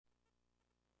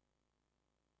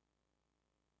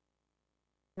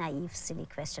naive, silly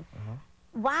question.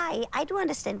 Why? I do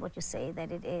understand what you say, that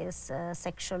it is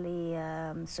sexually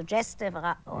suggestive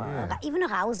or even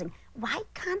arousing. Why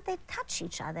can't they touch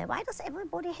each other? Why does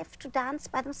everybody have to dance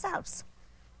by themselves?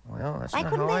 Well, that's not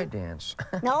how I dance.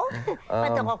 No?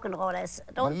 But the rock and rollers,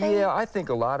 don't they? Yeah, I think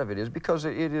a lot of it is because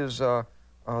it is the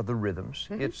rhythms.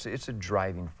 It's a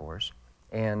driving force.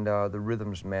 And the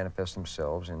rhythms manifest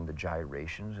themselves in the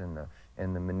gyrations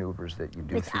and the maneuvers that you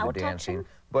do through the dancing. Touching?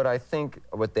 But I think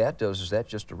what that does is that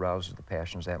just arouses the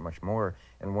passions that much more.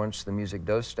 And once the music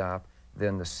does stop,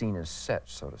 then the scene is set,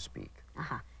 so to speak.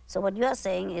 So what you are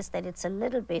saying is that it's a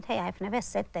little bit, hey, I've never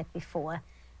said that before,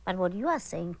 but what you are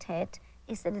saying, Ted,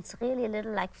 is that it's really a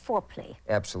little like foreplay.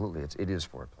 Absolutely, it is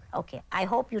foreplay. Okay, I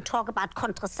hope you talk about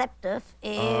contraceptives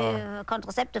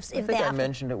if they I think I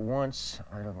mentioned it once,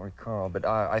 I don't recall, but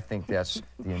I think that's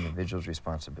the individual's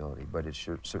responsibility, but it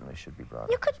certainly should be brought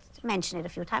up. You could mention it a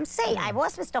few times. Say, I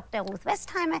was with Dr. Ruth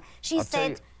Westheimer. She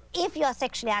said, if you're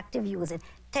sexually active, use it.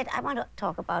 Ted, I want to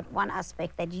talk about one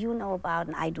aspect that you know about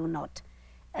and I do not.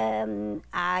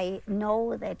 I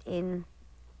know that in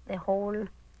the whole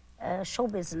show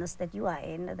business that you are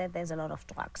in, that there's a lot of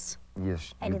drugs.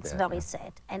 Yes, and it's very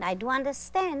sad. And I do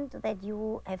understand that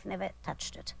you have never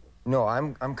touched it. No,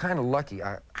 I'm kind of lucky.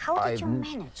 How did you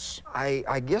manage?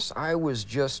 I guess I was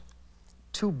just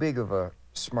too big of a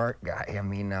smart guy. I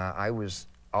mean, I was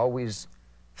always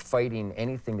fighting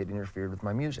anything that interfered with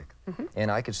my music. And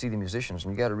I could see the musicians,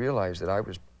 and you got to realize that I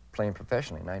was playing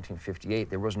professionally in 1958.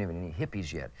 There wasn't even any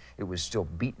hippies yet. It was still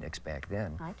beatniks back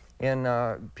then. Right.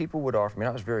 And people would offer me, and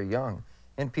I was very young,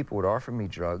 and people would offer me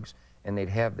drugs, and they'd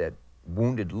have that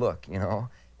wounded look, you know,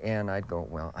 and I'd go,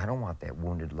 well, I don't want that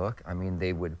wounded look. I mean,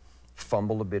 they would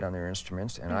fumble a bit on their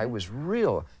instruments, and I was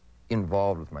real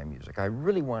involved with my music. I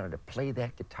really wanted to play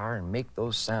that guitar and make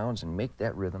those sounds and make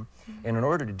that rhythm. And in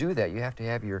order to do that, you have to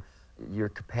have your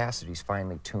capacities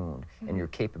finely tuned and your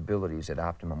capabilities at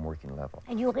optimum working level.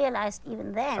 And you realized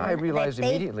even then I realized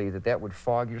immediately that that would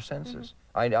fog your senses.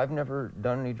 I've never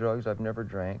done any drugs, I've never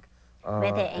drank.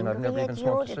 Were they and I've never angry even at you?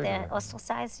 smoked a Did they cigarette.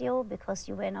 ostracize you because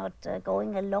you were not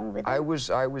going along with it? I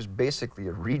was basically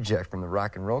a reject from the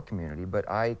rock and roll community, but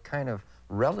I kind of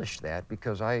relished that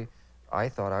because I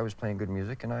thought I was playing good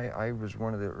music, and I was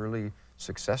one of the early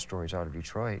success stories out of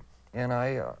Detroit. And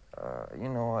you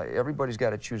know, everybody's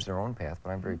got to choose their own path, but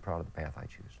I'm very proud of the path I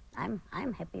choose.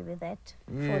 I'm happy with that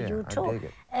Yeah, for you too. I dig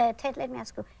it. Ted, let me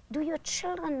ask you, do your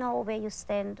children know where you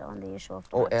stand on the issue of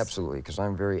Oh, drugs? absolutely, because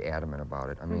I'm very adamant about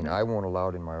it. I mean, I won't allow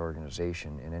it in my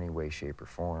organization in any way, shape, or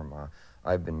form.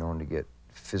 I've been known to get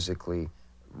physically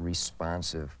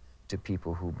responsive to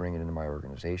people who bring it into my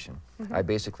organization. I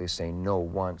basically say no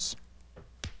once,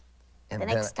 and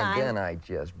then I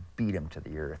just beat them to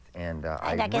the earth. And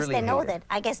I guess really they know that.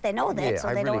 I guess they know that, yeah, so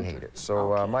I they really don't... hate it.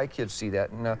 So my kids see that,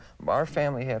 and our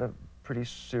family had a pretty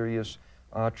serious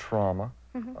trauma.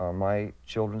 My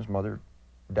children's mother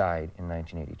died in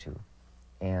 1982,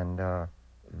 and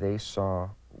they saw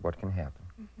what can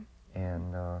happen.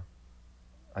 And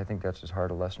I think that's as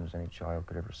hard a lesson as any child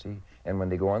could ever see. And when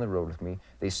they go on the road with me,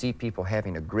 they see people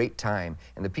having a great time,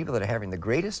 and the people that are having the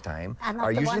greatest time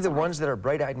are usually the ones that are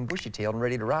bright-eyed and bushy-tailed and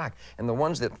ready to rock. And the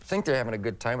ones that think they're having a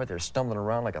good time, but they're stumbling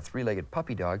around like a three-legged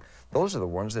puppy dog, those are the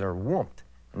ones that are whooped,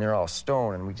 and they're all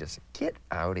stoned, and we just, get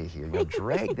out of here, you know,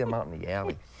 drag them out in the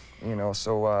alley. You know,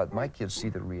 so my kids see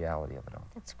the reality of it all.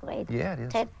 That's great. Yeah, it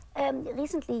is. Ted,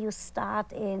 recently you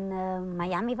starred in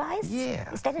Miami Vice.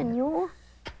 Yeah. Is that a new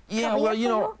Yeah, career well, you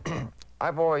for know,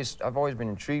 I've always been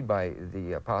intrigued by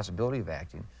the possibility of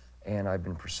acting, and I've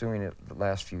been pursuing it the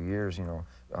last few years, you know,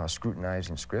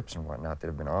 scrutinizing scripts and whatnot that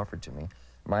have been offered to me.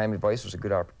 Miami Vice was a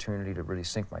good opportunity to really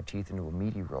sink my teeth into a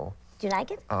meaty role. Do you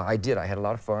like it? I did. I had a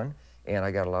lot of fun, and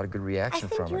I got a lot of good reaction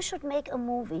from it. I think you should make a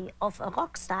movie of a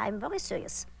rock star. I'm very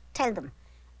serious. Tell them.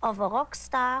 Of a rock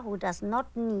star who does not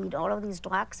need all of these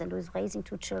drugs and who is raising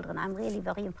 2 children. I'm really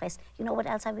very impressed. You know what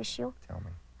else I wish you? Tell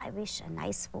me. I wish a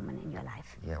nice woman in your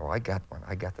life. Yeah, well, I got one.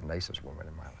 I got the nicest woman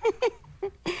in my life.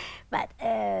 But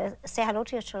say hello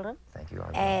to your children. Thank you.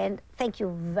 And thank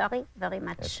you very, very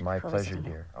much. It's my pleasure,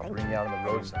 dear. I'll bring you out on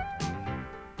the road sometime.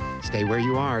 Stay where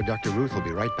you are. Dr. Ruth will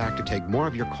be right back to take more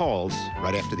of your calls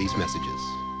right after these messages.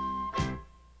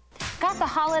 Got the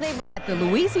holiday at the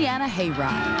Louisiana Hayride.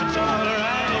 That's all right.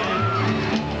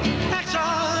 That's all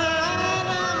right.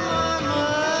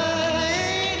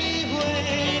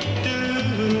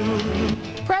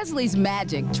 Presley's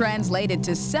Magic translated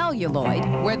to celluloid,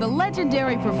 where the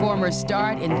legendary performer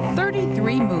starred in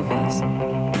 33 movies.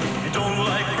 You don't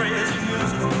like crazy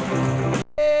music.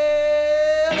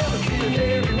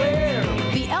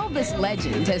 The Elvis This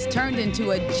legend has turned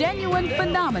into a genuine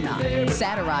phenomenon,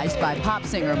 satirized by pop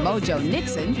singer Mojo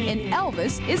Nixon in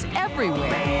Elvis is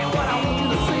Everywhere.